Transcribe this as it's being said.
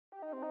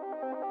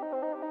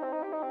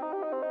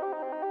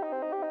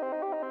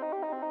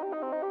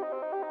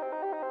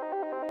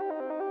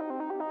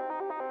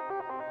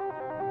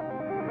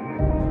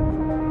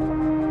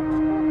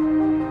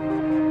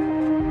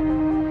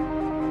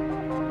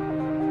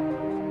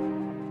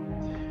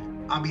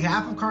On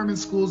behalf of Carmen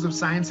Schools of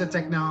Science and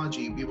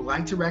Technology, we would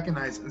like to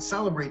recognize and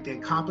celebrate the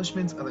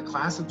accomplishments of the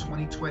class of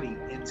 2020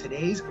 in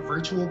today's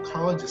virtual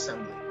college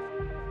assembly.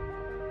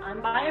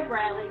 I'm Baya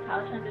Bradley,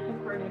 College Transition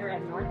Coordinator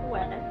at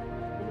Northwest.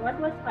 The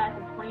Northwest class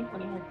of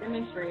 2020 has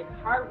demonstrated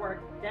hard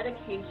work,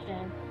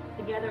 dedication,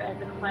 together as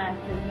a class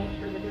to make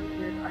sure that their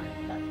peers are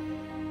successful.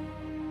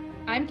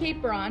 I'm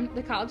Kate Braun,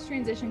 the College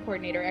Transition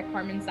Coordinator at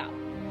Carmen South.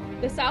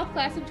 The South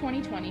class of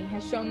 2020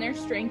 has shown their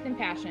strength and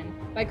passion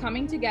by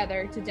coming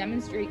together to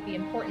demonstrate the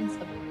importance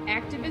of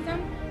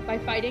activism by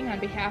fighting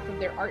on behalf of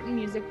their art and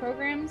music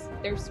programs,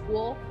 their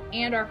school,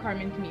 and our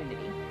Carmen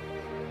community.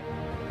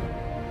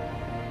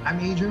 I'm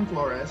Adrian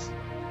Flores.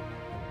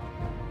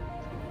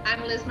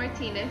 I'm Liz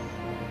Martinez.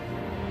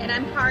 And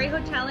I'm Kari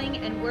Hotelling,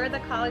 and we're the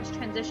College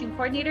Transition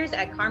Coordinators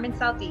at Carmen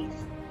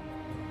Southeast.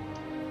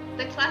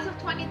 The class of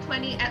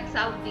 2020 at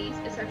Southeast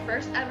is our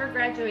first ever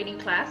graduating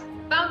class,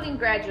 founding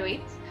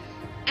graduates,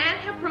 and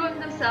have proven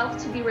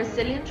themselves to be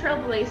resilient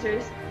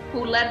trailblazers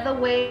who led the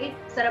way,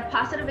 set a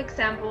positive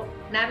example,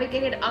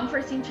 navigated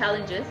unforeseen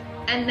challenges,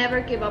 and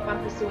never give up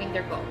on pursuing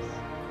their goals.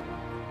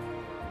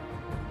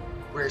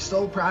 We're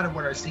so proud of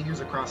what our seniors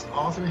across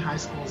all three high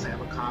schools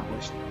have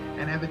accomplished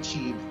and have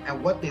achieved,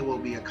 and what they will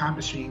be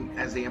accomplishing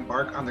as they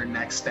embark on their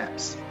next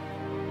steps.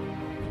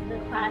 The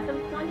class of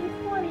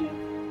 2020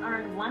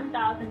 earned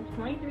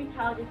 1,023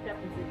 college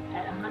acceptances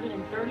at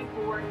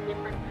 134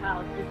 different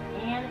colleges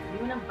and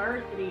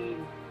universities.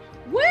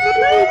 Woo!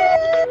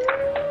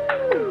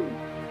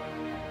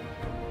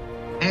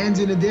 And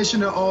in addition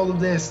to all of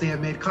this, they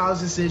have made college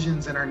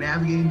decisions and are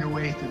navigating their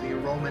way through the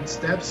enrollment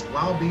steps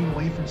while being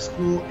away from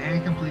school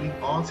and completing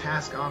all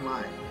tasks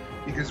online.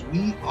 Because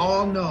we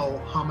all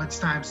know how much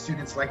time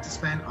students like to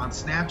spend on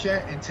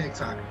Snapchat and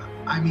TikTok.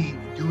 I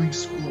mean, doing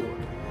schoolwork.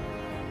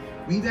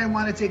 We then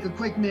want to take a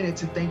quick minute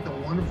to thank the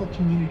wonderful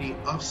community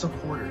of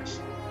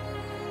supporters.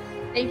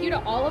 Thank you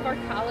to all of our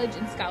college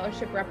and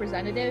scholarship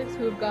representatives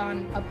who have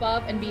gone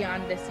above and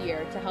beyond this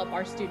year to help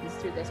our students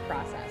through this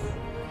process.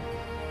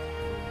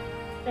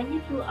 Thank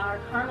you to our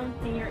Carmen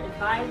senior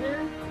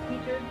advisors,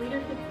 teachers,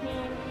 leadership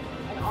team,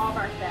 and all of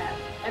our staff.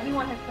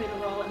 Everyone has played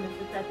a role in the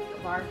successes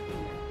of our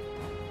seniors.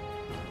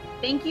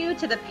 Thank you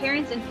to the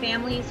parents and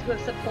families who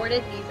have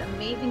supported these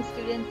amazing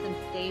students since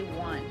day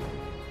one.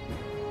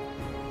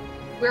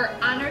 We're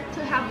honored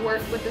to have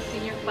worked with the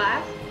senior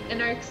class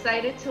and are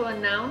excited to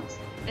announce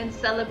and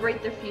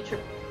celebrate their future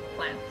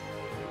plans.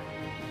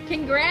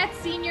 Congrats,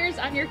 seniors,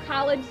 on your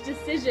college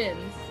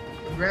decisions.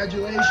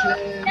 Congratulations!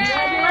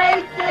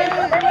 Congratulations!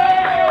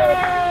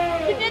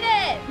 You did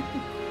it!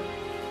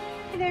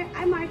 Hi there,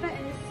 I'm Martha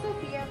and this is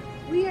Sophia.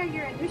 We are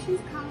your admissions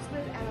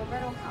counselors at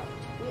Alverno College.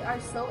 We are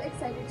so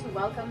excited to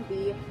welcome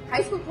the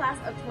high school class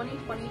of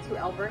 2020 to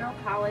Alverno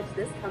College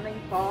this coming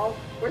fall.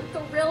 We're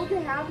thrilled to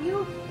have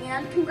you,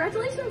 and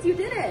congratulations, you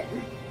did it!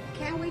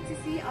 Can't wait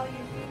to see all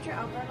your future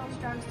Alverno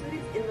Strong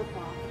students in the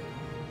fall.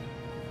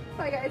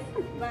 Bye guys.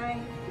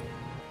 Bye.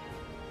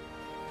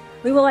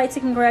 We would like to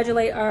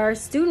congratulate our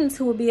students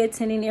who will be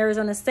attending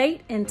Arizona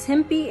State in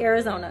Tempe,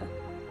 Arizona.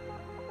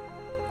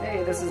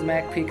 Hey, this is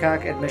Mac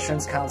Peacock,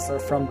 admissions counselor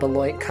from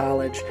Beloit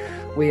College.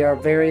 We are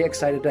very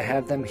excited to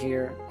have them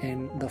here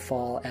in the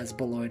fall as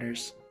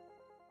Beloiters.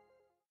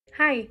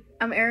 Hi,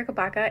 I'm Erica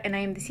Baca, and I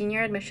am the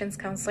Senior Admissions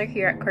Counselor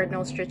here at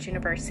Cardinal Stritch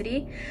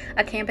University,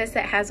 a campus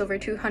that has over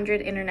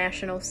 200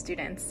 international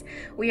students.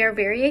 We are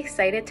very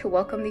excited to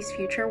welcome these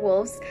future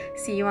wolves.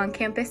 See you on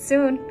campus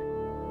soon.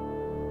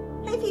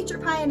 Hey, future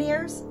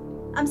pioneers.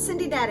 I'm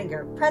Cindy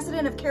Nattinger,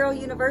 president of Carroll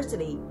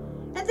University,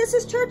 and this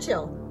is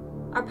Churchill,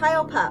 our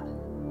Pio Pup.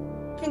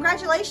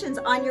 Congratulations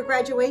on your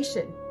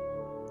graduation.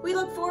 We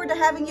look forward to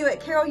having you at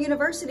Carroll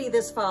University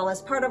this fall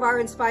as part of our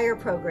Inspire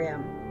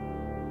program.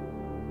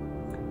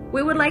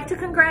 We would like to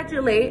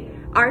congratulate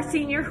our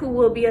senior who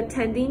will be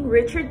attending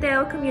Richard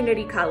Dale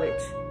Community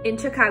College in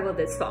Chicago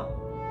this fall.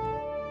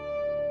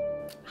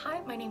 Hi,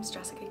 my name is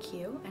Jessica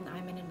Q, and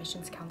I'm an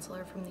admissions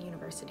counselor from the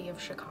University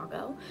of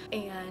Chicago,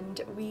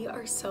 and we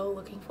are so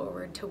looking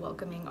forward to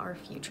welcoming our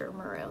future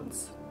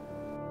Maroons.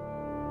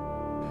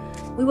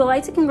 We would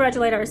like to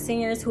congratulate our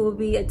seniors who will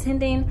be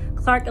attending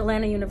Clark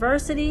Atlanta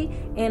University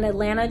in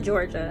Atlanta,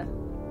 Georgia.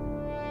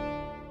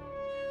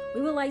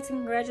 We would like to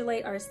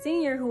congratulate our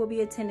senior who will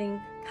be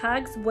attending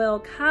Cogswell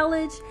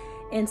College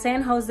in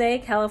San Jose,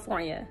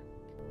 California.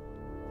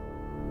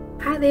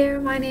 Hi there,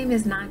 my name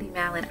is Nandi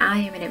Mallon. I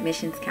am an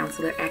admissions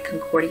counselor at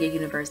Concordia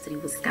University,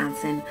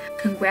 Wisconsin.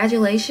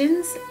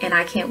 Congratulations, and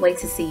I can't wait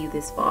to see you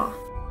this fall.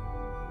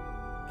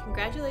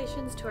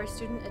 Congratulations to our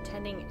student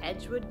attending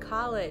Edgewood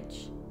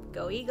College.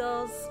 Go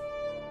Eagles!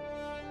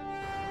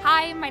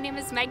 Hi, my name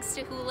is Meg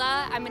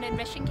Stahula. I'm an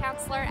admission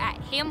counselor at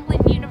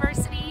Hamlin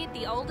University,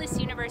 the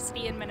oldest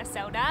university in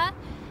Minnesota.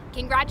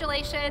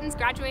 Congratulations,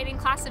 graduating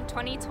class of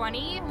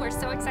 2020. We're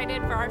so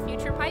excited for our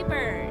future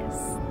Pipers.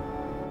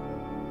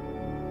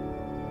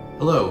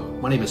 Hello,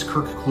 my name is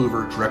Kirk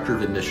Kluver, Director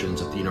of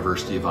Admissions at the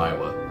University of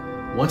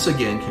Iowa. Once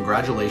again,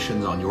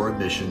 congratulations on your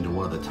admission to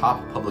one of the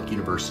top public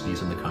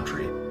universities in the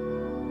country.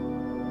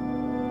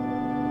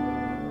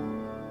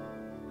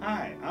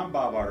 I'm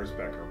Bob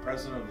Arsbecker,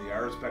 president of the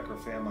Arsbecker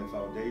Family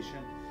Foundation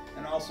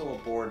and also a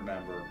board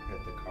member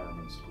at the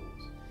Carmen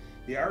Schools.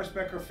 The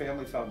Arsbecker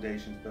Family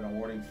Foundation has been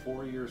awarding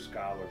 4-year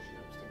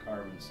scholarships to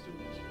Carmen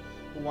students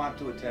who want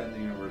to attend the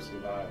University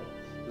of Iowa,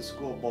 the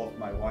school both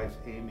my wife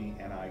Amy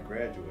and I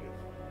graduated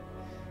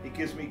from. It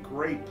gives me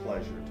great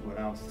pleasure to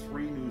announce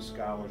 3 new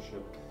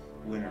scholarship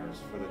winners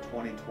for the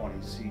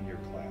 2020 senior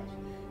class,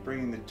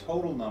 bringing the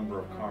total number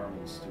of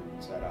Carmen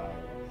students at Iowa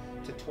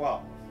to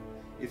 12.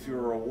 If you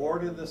were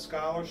awarded the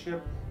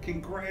scholarship,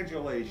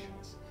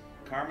 congratulations.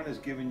 Carmen has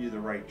given you the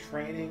right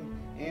training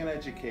and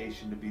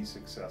education to be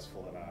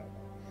successful at Iowa.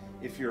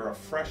 If you're a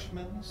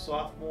freshman,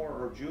 sophomore,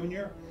 or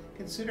junior,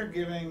 consider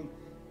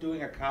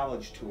doing a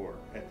college tour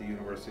at the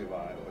University of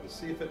Iowa to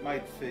see if it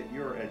might fit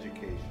your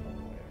educational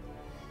plan.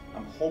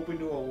 I'm hoping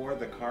to award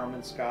the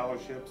Carmen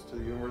scholarships to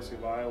the University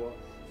of Iowa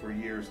for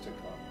years to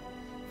come.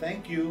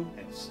 Thank you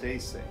and stay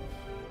safe.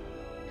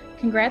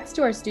 Congrats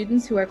to our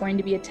students who are going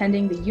to be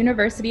attending the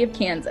University of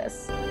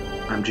Kansas.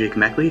 I'm Jake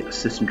Meckley,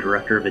 Assistant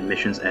Director of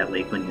Admissions at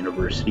Lakeland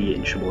University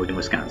in Sheboygan,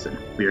 Wisconsin.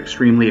 We are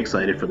extremely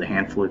excited for the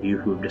handful of you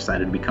who have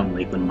decided to become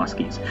Lakeland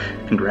Muskies.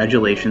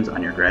 Congratulations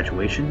on your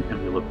graduation,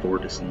 and we look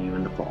forward to seeing you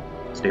in the fall.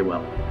 Stay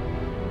well.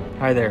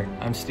 Hi there,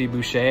 I'm Steve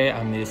Boucher.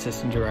 I'm the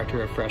Assistant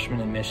Director of Freshman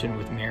Admission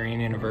with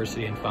Marian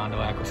University in Fond du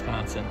Lac,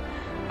 Wisconsin.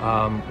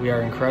 We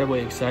are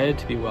incredibly excited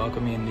to be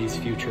welcoming these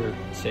future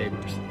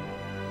Sabres.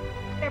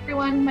 Hey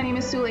everyone, my name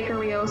is Suleika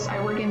Rios. I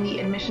work in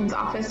the admissions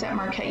office at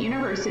Marquette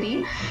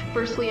University.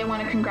 Firstly, I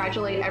want to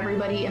congratulate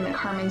everybody in the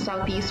Carmen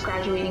Southeast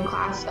graduating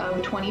class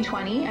of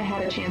 2020. I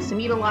had a chance to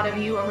meet a lot of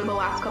you over the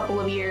last couple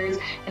of years,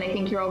 and I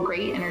think you're all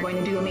great and are going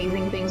to do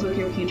amazing things with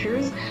your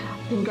futures.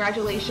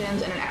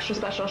 Congratulations and an extra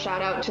special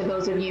shout out to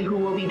those of you who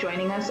will be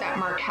joining us at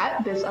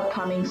Marquette this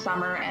upcoming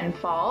summer and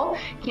fall.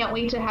 Can't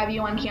wait to have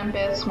you on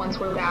campus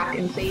once we're back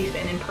and safe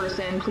and in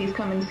person. Please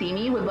come and see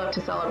me. Would love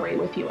to celebrate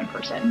with you in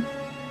person.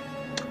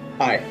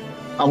 Hi,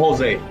 I'm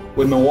Jose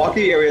with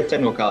Milwaukee Area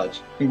Technical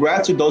College.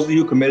 Congrats to those of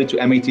you who committed to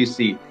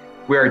MATC.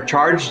 We are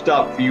charged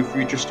up for you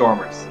future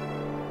Stormers.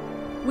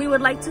 We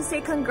would like to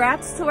say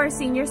congrats to our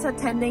seniors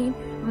attending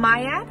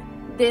MIAD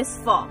this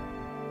fall.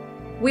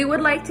 We would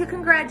like to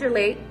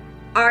congratulate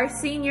our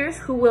seniors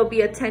who will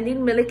be attending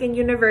Millikan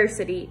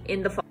University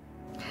in the fall.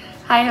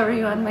 Hi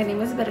everyone, my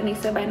name is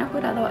Berenice Baena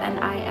Jurado and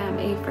I am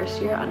a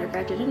first-year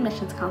undergraduate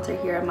admissions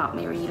counselor here at Mount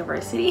Mary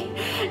University.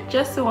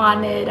 Just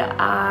wanted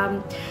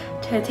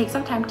to take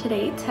some time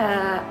today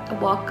to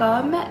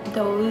welcome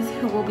those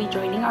who will be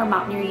joining our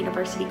Mount Mary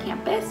University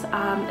campus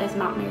as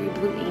Mount Mary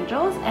Blue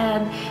Angels,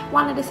 and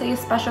wanted to say a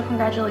special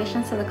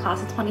congratulations to the class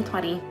of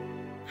 2020.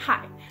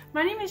 Hi,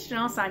 my name is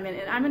Janelle Simon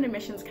and I'm an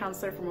admissions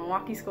counselor from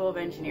Milwaukee School of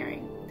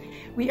Engineering.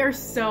 We are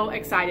so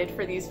excited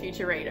for these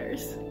future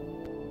Raiders.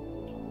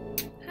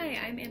 Hi,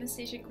 I'm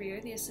Anastasia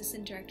Greer, the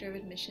Assistant Director of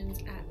Admissions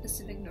at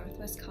Pacific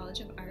Northwest College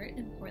of Art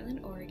in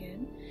Portland,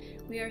 Oregon.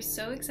 We are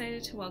so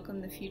excited to welcome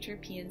the future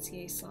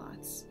PNCA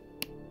sloths.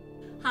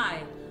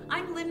 Hi,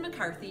 I'm Lynn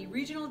McCarthy,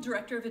 Regional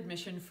Director of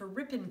Admission for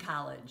Ripon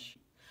College.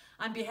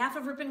 On behalf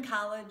of Ripon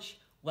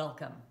College,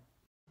 welcome.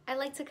 I'd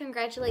like to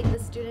congratulate the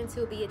students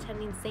who will be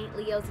attending St.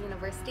 Leo's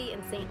University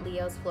in St.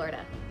 Leo's,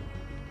 Florida.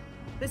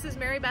 This is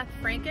Mary Beth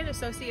Franken,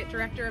 Associate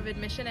Director of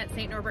Admission at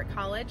St. Norbert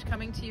College,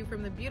 coming to you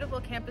from the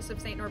beautiful campus of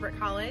St. Norbert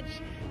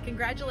College.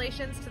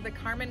 Congratulations to the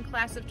Carmen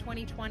class of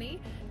 2020.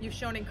 You've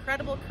shown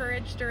incredible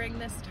courage during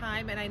this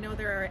time, and I know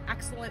there are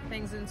excellent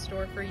things in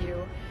store for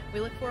you. We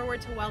look forward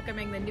to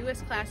welcoming the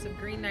newest class of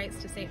Green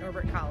Knights to St.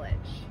 Norbert College.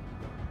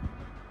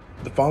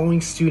 The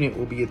following student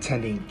will be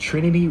attending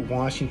Trinity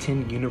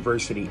Washington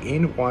University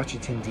in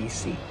Washington,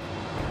 D.C.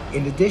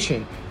 In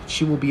addition,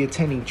 she will be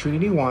attending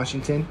Trinity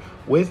Washington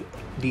with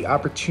the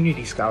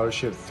Opportunity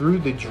Scholarship through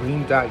the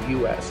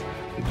Dream.US.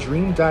 The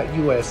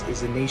Dream.US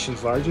is the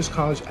nation's largest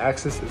college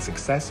access and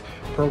success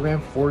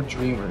program for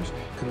dreamers.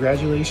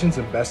 Congratulations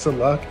and best of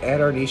luck at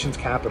our nation's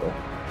capital.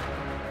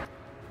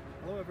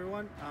 Hello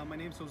everyone, my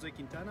name is Jose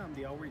Quintana. I'm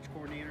the Outreach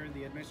Coordinator in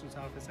the Admissions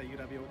Office at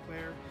UW-Eau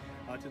Claire.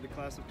 To the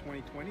class of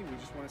 2020, we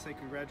just want to say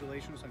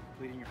congratulations on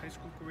completing your high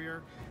school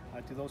career.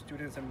 To those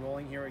students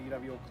enrolling here at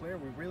UW-Eau Claire,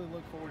 we really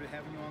look forward to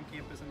having you on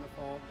campus in the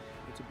fall.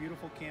 It's a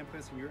beautiful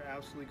campus and you're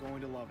absolutely going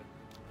to love it.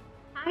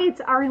 Hi,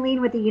 it's Arlene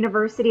with the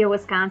University of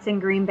Wisconsin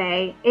Green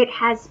Bay. It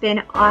has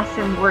been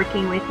awesome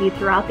working with you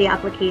throughout the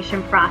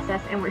application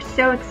process, and we're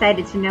so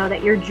excited to know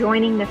that you're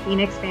joining the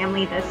Phoenix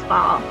family this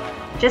fall.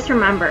 Just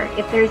remember,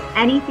 if there's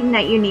anything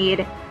that you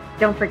need,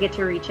 don't forget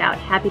to reach out.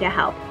 Happy to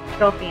help.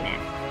 Go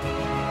Phoenix.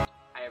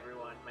 Hi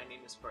everyone, my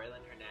name is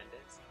Froylan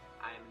Hernandez.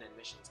 I am an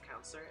admissions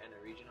counselor and a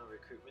regional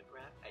recruitment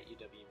rep at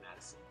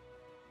UW-Madison.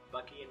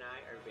 Bucky and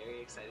I are very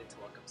excited to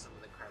welcome some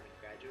of the Carmen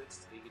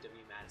graduates to the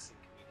UW-Madison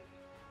community.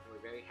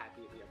 We're very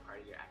happy to be a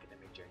part of your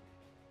academic journey.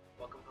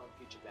 Welcome home,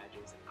 future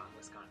graduates in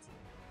Wisconsin.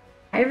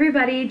 Hi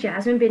everybody,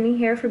 Jasmine Binney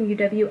here from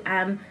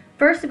UWM.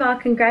 First of all,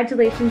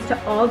 congratulations to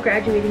all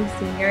graduating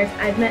seniors.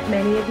 I've met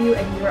many of you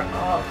and you are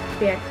all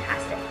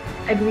fantastic.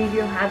 I believe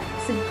you'll have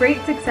some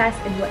great success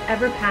in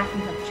whatever path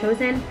you have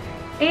chosen,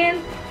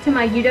 And to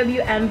my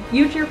UWM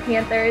future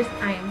Panthers,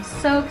 I am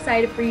so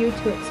excited for you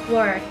to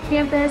explore our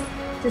campus,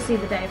 to see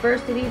the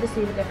diversity, to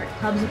see the different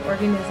clubs and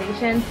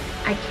organizations.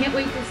 I can't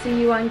wait to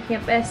see you on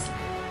campus,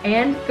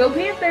 and go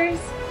Panthers!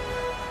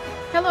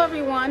 Hello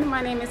everyone,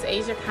 my name is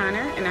Asia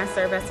Connor and I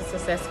serve as the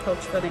success coach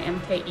for the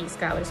MKE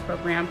Scholars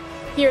Program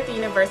here at the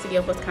University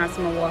of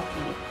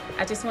Wisconsin-Milwaukee.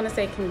 I just want to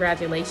say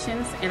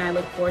congratulations and I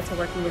look forward to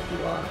working with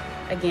you all.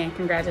 Again,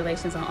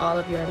 congratulations on all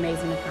of your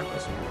amazing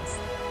accomplishments.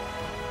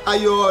 How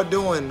you all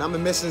doing? I'm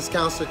admissions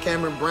counselor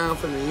Cameron Brown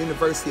from the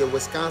University of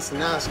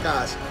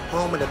Wisconsin-Oshkosh,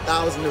 home of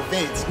 1,000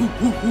 events.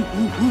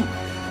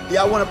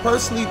 Yeah, I want to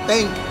personally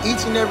thank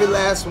each and every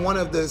last one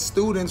of the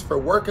students for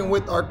working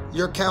with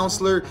your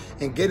counselor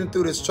and getting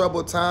through this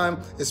troubled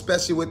time,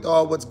 especially with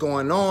all what's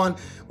going on.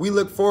 We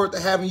look forward to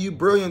having you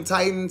brilliant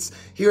Titans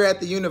here at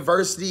the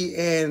university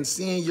and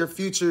seeing your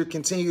future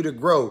continue to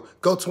grow.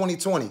 Go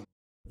 2020.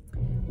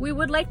 We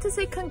would like to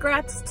say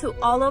congrats to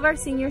all of our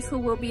seniors who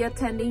will be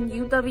attending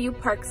UW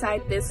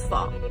Parkside this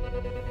fall.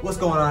 What's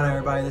going on,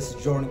 everybody? This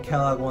is Jordan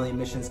Kellogg, one of the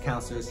admissions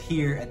counselors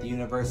here at the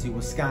University of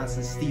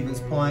Wisconsin-Stevens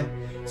Point.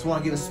 Just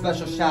want to give a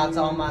special shout out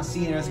to all my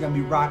seniors who are going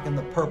to be rocking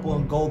the purple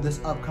and gold this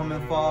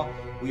upcoming fall.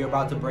 We are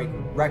about to break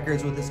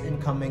records with this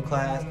incoming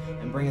class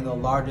and bring in the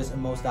largest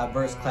and most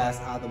diverse class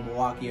out of the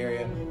Milwaukee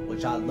area,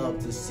 which I love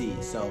to see.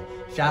 So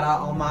shout out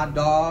all my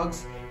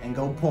dogs and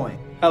go Point.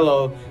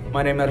 Hello,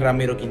 my name is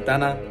Ramiro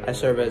Quintana. I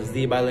serve as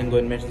the bilingual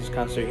admissions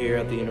counselor here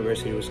at the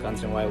University of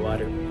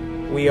Wisconsin-Whitewater.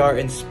 We are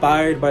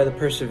inspired by the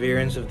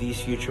perseverance of these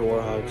future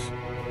Warhogs.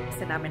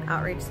 And I'm an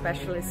outreach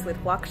specialist with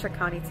Waukesha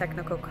County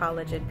Technical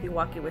College in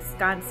Pewaukee,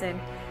 Wisconsin.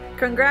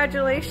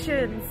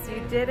 Congratulations,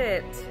 you did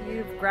it.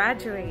 You've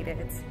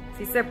graduated.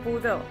 Si se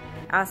pudo.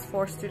 As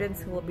for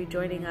students who will be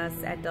joining us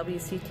at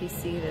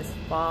WCTC this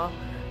fall,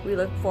 we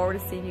look forward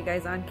to seeing you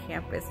guys on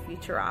campus,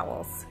 future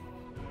owls.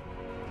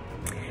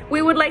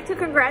 We would like to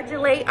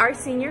congratulate our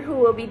senior who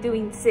will be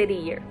doing City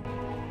Year.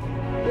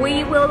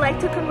 We would like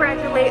to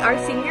congratulate our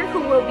senior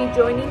who will be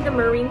joining the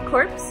Marine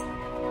Corps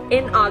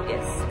in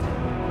August.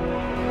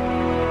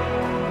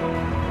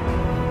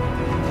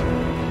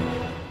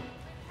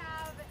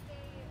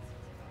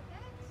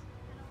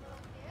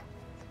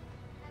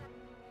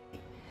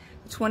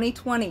 The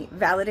 2020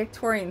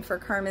 valedictorian for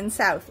Carmen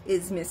South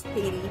is Miss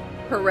Haiti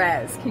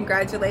Perez.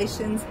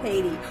 Congratulations,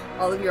 Haiti.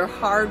 All of your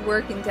hard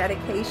work and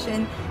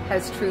dedication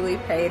has truly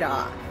paid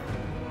off.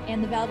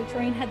 And the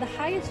valedictorian had the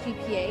highest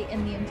GPA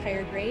in the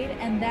entire grade,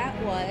 and that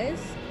was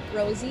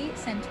Rosie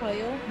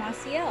Santoyo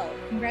Maciel.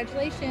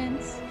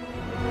 Congratulations.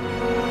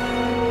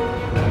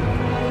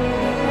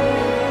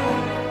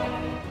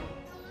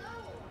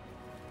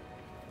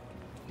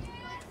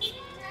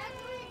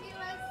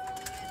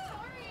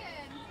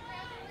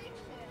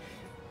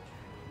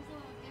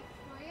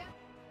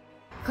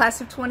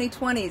 Class of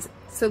 2020's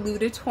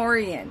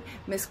salutatorian,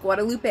 Miss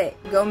Guadalupe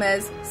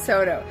Gomez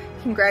Soto.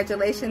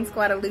 Congratulations,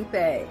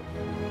 Guadalupe.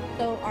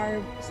 So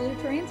our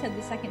salutatorians had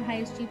the second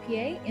highest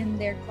GPA in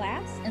their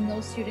class, and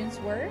those students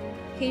were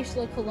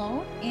Keishla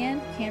Cologne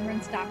and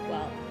Cameron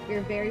Stockwell.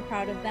 We're very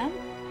proud of them.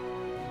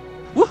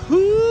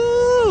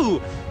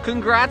 Woohoo!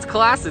 Congrats,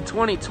 class of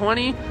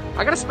 2020.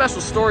 I got a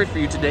special story for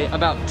you today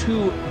about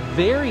two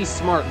very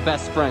smart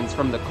best friends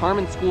from the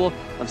Carmen School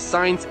of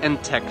Science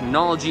and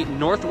Technology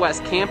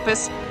Northwest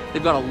Campus.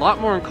 They've got a lot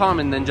more in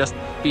common than just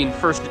being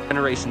first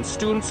generation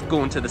students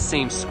going to the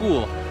same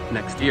school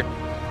next year.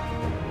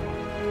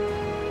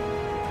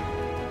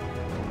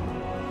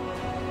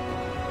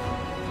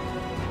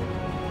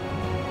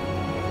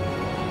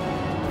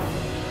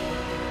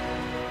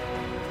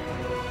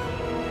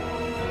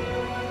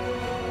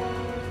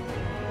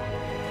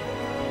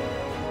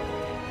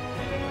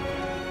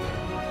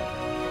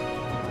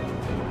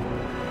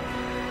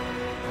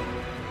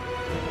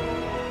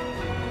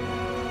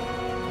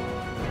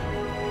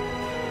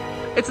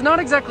 It's not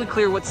exactly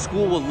clear what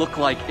school will look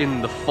like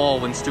in the fall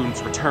when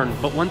students return,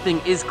 but one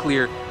thing is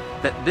clear,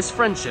 that this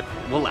friendship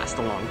will last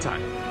a long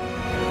time.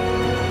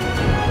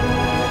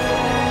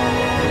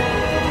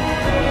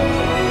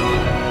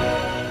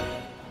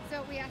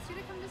 So we asked you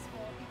to come to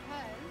school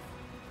because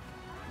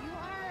you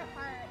are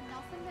our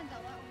Nelson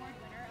Mandela Award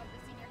winner of the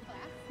senior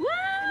class. Woo!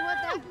 And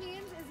what that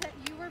means is that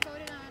you were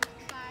voted on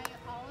by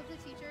all of the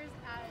teachers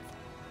as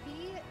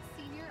the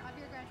senior of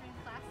your graduating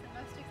class that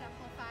most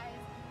exemplifies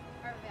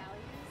our values.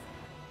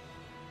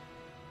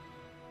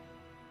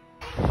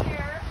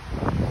 Here,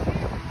 we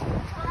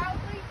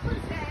proudly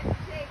present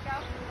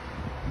Jacob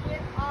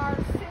with our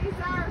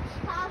Cesar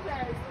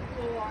Chavez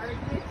Award,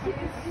 which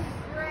is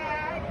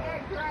grad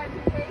and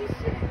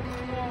graduation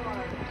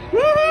award.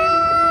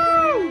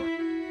 Woohoo!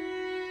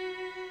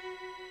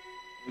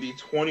 The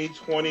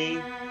 2020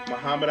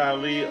 Muhammad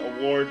Ali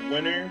Award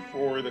winner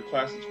for the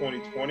class of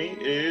 2020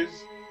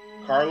 is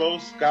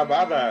Carlos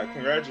Gabada.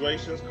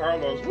 Congratulations,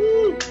 Carlos.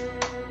 Woo!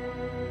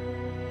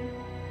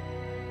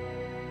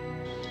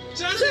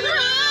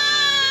 Congratulations!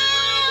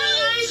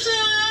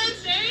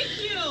 Thank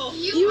you!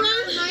 You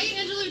are my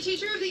Angela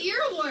Teacher of the Year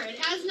Award,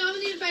 as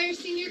nominated by your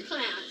senior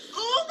class.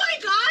 Oh my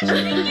gosh!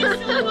 Thank you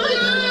so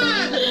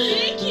much!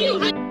 Thank you!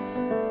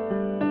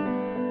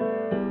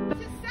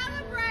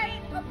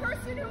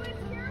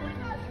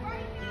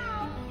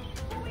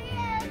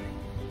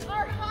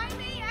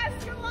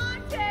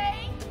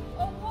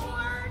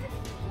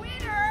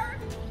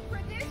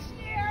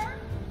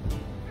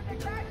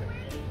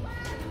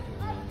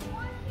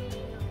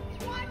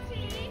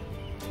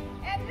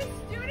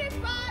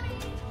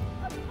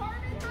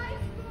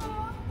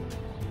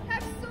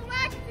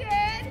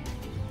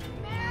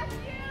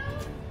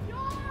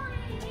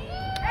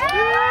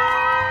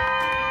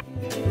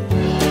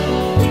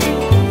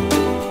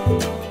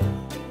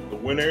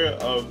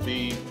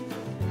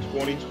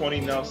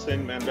 2020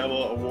 Nelson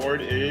Mandela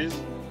Award is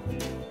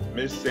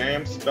Ms.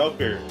 Sam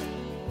Spelker.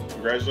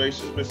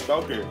 Congratulations, Ms.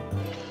 Spelker.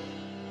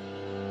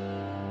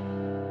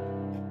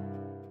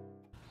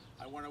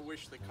 I want to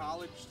wish the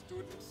college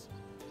students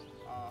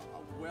a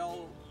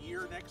well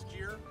year next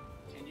year.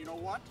 And you know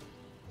what?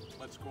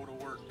 Let's go to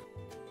work.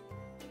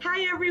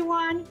 Hi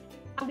everyone.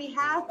 On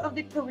behalf of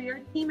the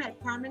career team at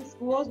Carmen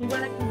Schools, we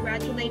want to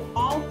congratulate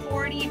all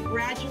 40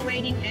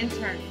 graduating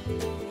interns.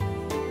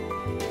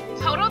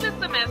 Total this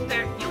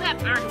semester, you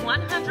have earned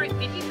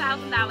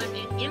 $150,000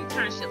 in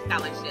internship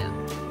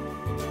scholarships.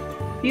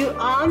 You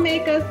all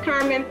make us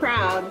Carmen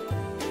proud.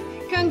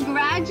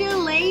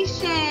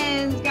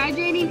 Congratulations,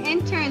 graduating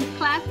interns,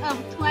 class of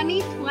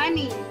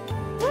 2020.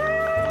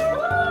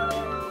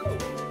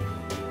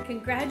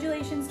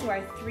 Congratulations to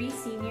our 3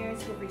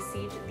 seniors who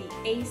received the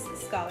ACE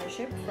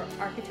Scholarship for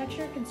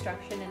Architecture,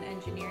 Construction, and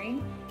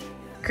Engineering.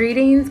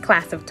 Greetings,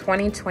 class of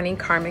 2020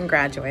 Carmen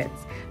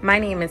graduates. My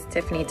name is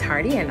Tiffany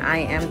Tardy, and I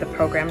am the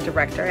program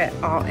director at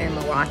All in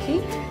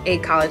Milwaukee, a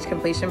college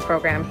completion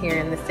program here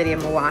in the city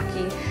of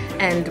Milwaukee.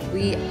 And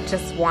we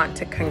just want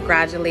to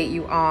congratulate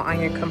you all on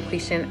your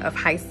completion of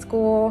high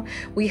school.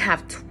 We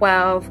have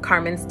 12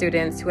 Carmen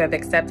students who have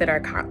accepted our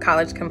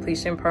college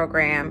completion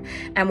program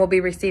and will be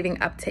receiving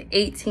up to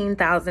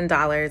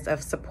 $18,000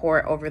 of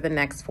support over the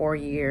next 4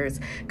 years.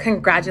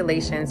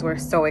 Congratulations. We're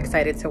so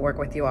excited to work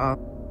with you all.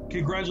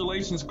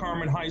 Congratulations,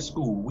 Carmen High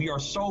School. We are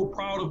so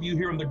proud of you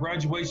here in the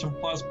Graduation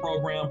Plus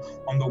program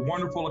on the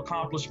wonderful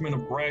accomplishment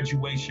of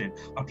graduation.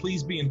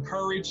 Please be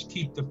encouraged,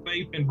 keep the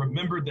faith, and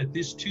remember that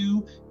this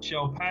too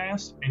shall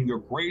pass and your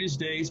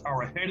greatest days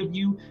are ahead of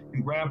you.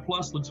 And Grad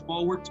Plus looks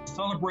forward to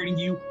celebrating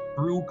you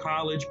through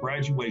college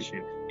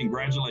graduation.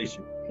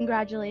 Congratulations.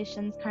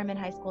 Congratulations, Carmen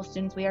High School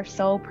students. We are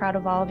so proud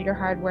of all of your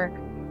hard work.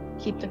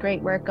 Keep the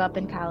great work up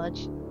in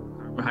college.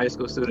 Carmen High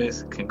School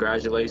students,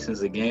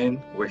 congratulations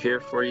again. We're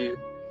here for you.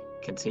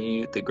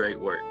 Continue the great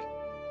work.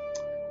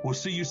 We'll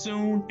see you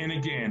soon. And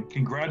again,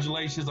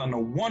 congratulations on the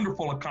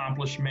wonderful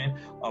accomplishment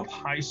of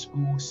high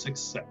school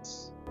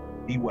success.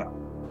 Be well.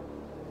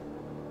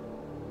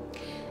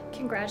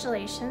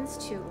 Congratulations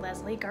to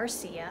Leslie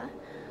Garcia.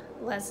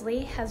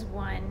 Leslie has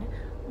won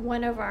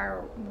one of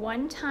our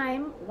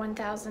one-time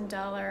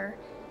 $1,000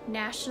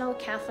 National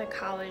Catholic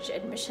College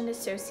Admission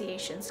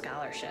Association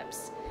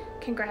scholarships.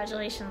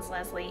 Congratulations,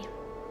 Leslie.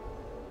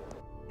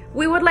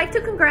 We would like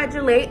to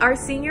congratulate our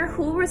senior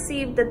who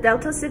received the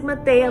Delta Sigma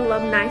Theta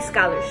Alumni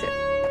Scholarship.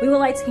 We would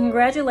like to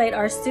congratulate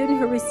our student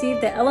who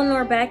received the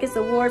Eleanor Backus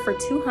Award for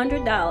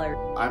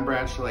 $200. I'm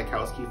Brad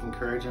Shalakowski from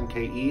Courage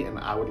MKE, and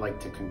I would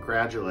like to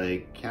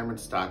congratulate Cameron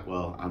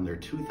Stockwell on their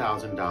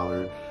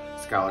 $2,000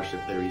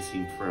 scholarship they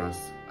received for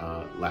us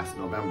last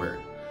November.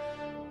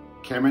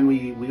 Cameron,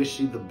 we wish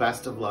you the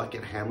best of luck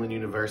at Hamline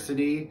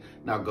University.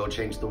 Now go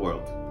change the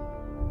world.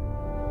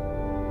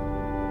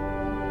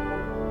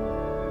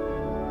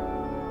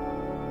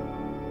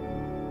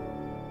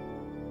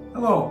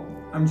 Hello,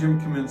 I'm Jim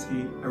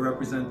Kaminsky. I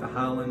represent the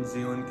Holland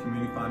Zeeland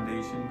Community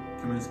Foundation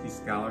Kaminsky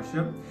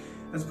Scholarship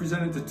that's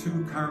presented to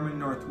 2 Carmen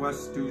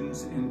Northwest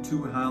students and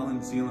 2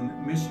 Holland Zeeland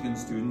Michigan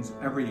students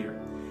every year.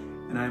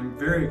 And I'm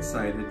very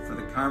excited for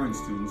the Carmen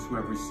students who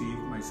have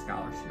received my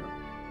scholarship.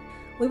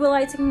 We would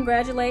like to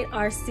congratulate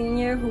our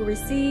senior who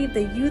received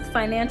the Youth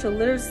Financial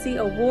Literacy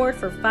Award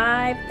for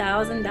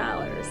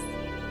 $5,000.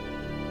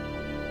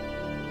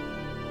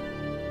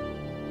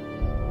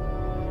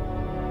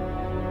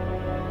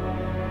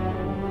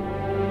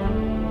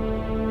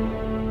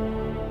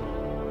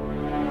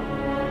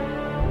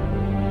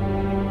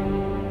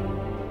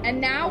 And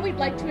now we'd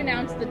like to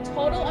announce the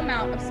total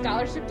amount of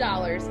scholarship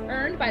dollars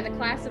earned by the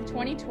class of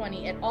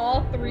 2020 at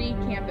all 3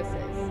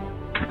 campuses.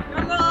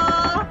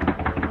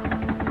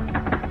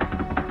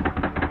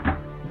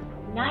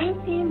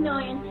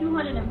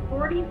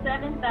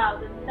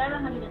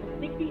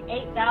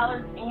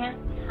 $19,247,768 and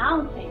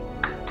counting.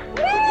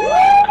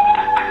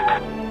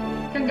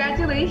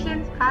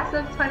 Congratulations, class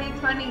of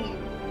 2020.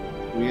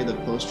 We are the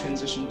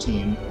post-transition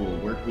team who will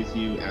work with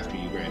you after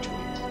you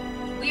graduate.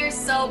 We are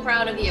so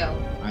proud of you.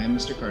 I am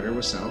Mr. Carter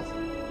with South.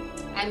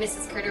 I'm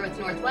Mrs. Carter with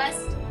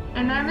Northwest.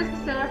 And I'm Ms.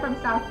 Casilla from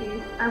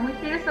Southeast, and we're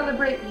here to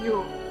celebrate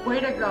you. Way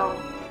to go.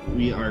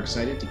 We are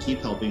excited to keep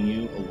helping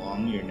you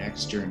along your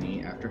next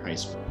journey after high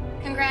school.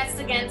 Congrats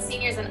again,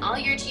 seniors, on all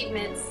your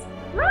achievements.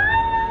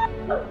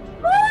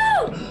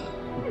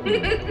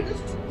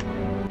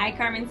 Hi,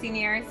 Carmen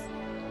seniors.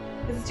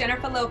 This is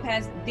Jennifer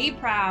Lopez, the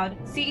proud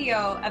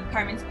CEO of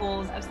Carmen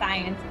Schools of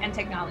Science and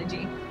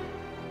Technology.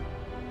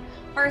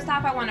 First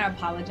off, I want to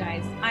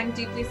apologize. I'm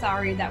deeply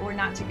sorry that we're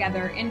not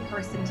together in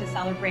person to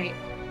celebrate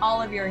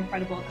all of your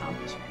incredible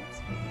accomplishments.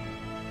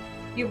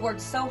 You've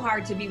worked so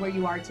hard to be where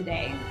you are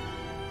today,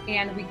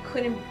 and we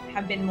couldn't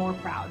have been more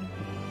proud.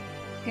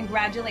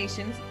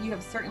 Congratulations, you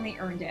have certainly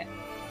earned it.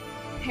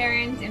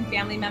 Parents and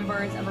family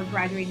members of our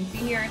graduating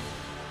seniors,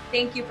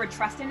 thank you for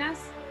trusting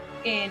us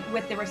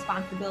with the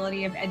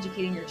responsibility of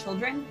educating your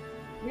children.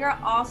 We are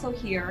also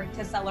here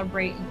to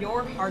celebrate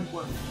your hard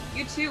work.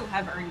 You too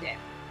have earned it.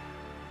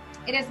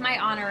 It is my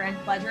honor and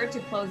pleasure to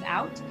close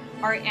out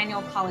our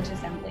annual college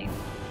assembly,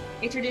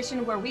 a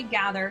tradition where we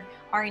gather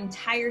our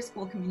entire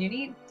school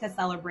community to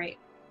celebrate.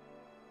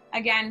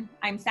 Again,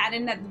 I'm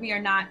saddened that we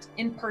are not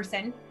in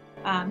person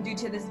due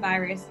to this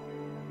virus,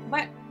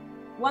 but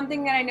one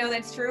thing that I know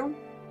that's true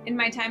in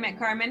my time at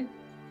Carmen,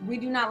 we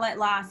do not let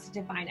loss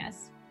define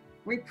us.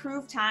 We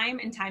prove time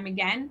and time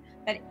again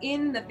that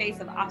in the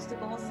face of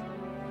obstacles,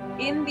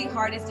 in the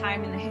hardest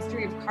time in the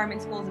history of Carmen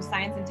Schools of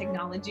Science and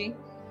Technology,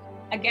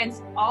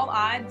 against all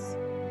odds,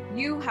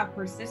 you have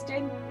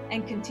persisted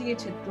and continue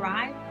to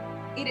thrive.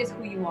 It is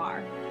who you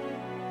are.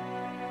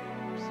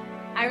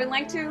 I would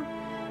like to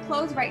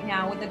close right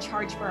now with a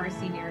charge for our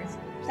seniors.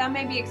 Some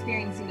may be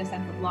experiencing a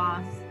sense of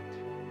loss.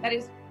 That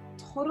is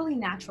totally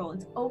natural.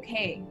 It's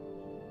okay.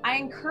 I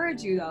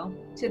encourage you, though,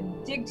 to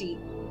dig deep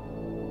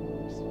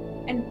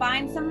and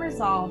find some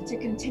resolve to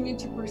continue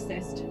to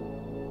persist.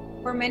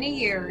 For many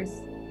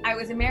years, I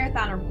was a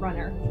marathon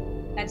runner.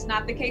 That's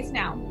not the case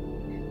now.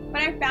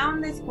 But I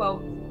found this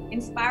quote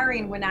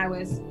inspiring when I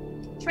was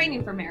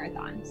training for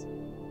marathons.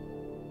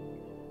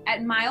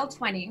 At mile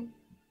 20,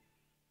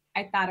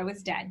 I thought I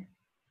was dead.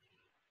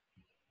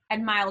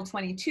 At mile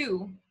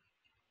 22,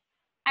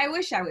 I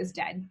wish I was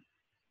dead.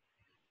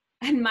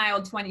 At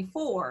mile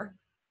 24,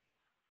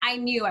 I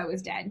knew I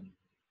was dead.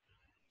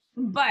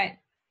 But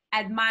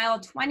at mile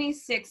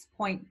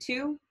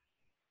 26.2,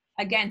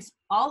 against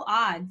all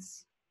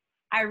odds,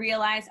 I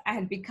realized I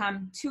had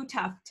become too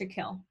tough to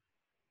kill.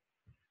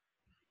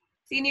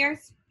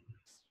 Seniors,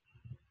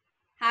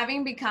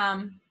 having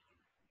become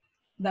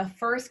the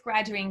first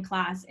graduating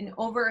class in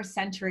over a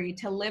century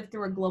to live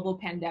through a global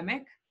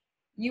pandemic,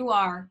 you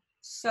are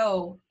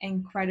so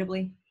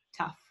incredibly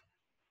tough.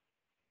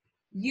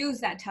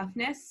 Use that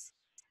toughness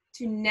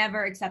to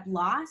never accept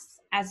loss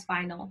as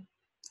final,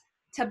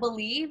 to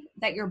believe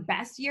that your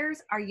best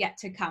years are yet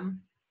to come,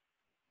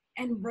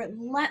 and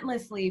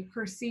relentlessly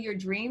pursue your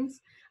dreams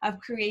of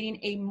creating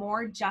a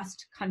more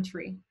just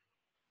country,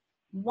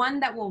 one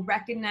that will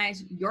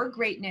recognize your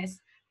greatness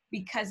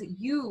because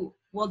you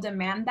will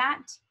demand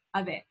that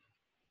of it.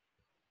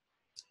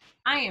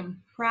 I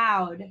am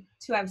proud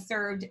to have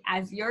served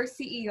as your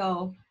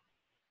CEO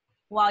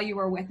while you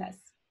were with us.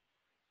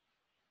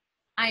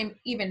 I am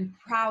even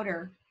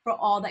prouder for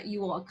all that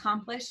you will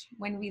accomplish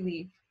when we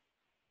leave.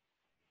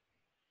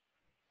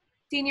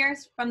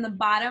 Seniors, from the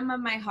bottom of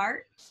my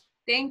heart,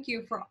 thank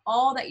you for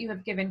all that you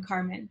have given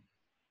Carmen.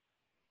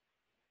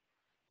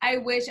 I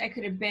wish I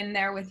could have been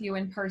there with you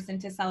in person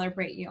to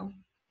celebrate you.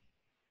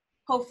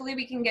 Hopefully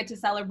we can get to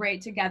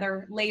celebrate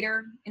together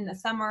later in the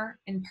summer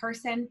in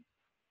person.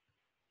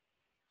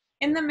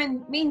 In the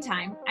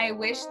meantime, I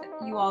wish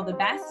you all the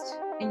best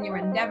in your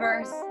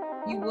endeavors.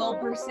 You will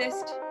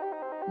persist.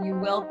 You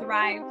will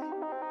thrive.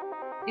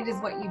 It is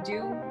what you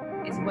do,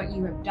 is what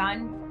you have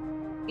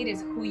done. It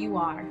is who you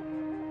are.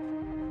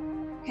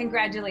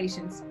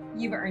 Congratulations,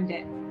 you've earned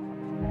it.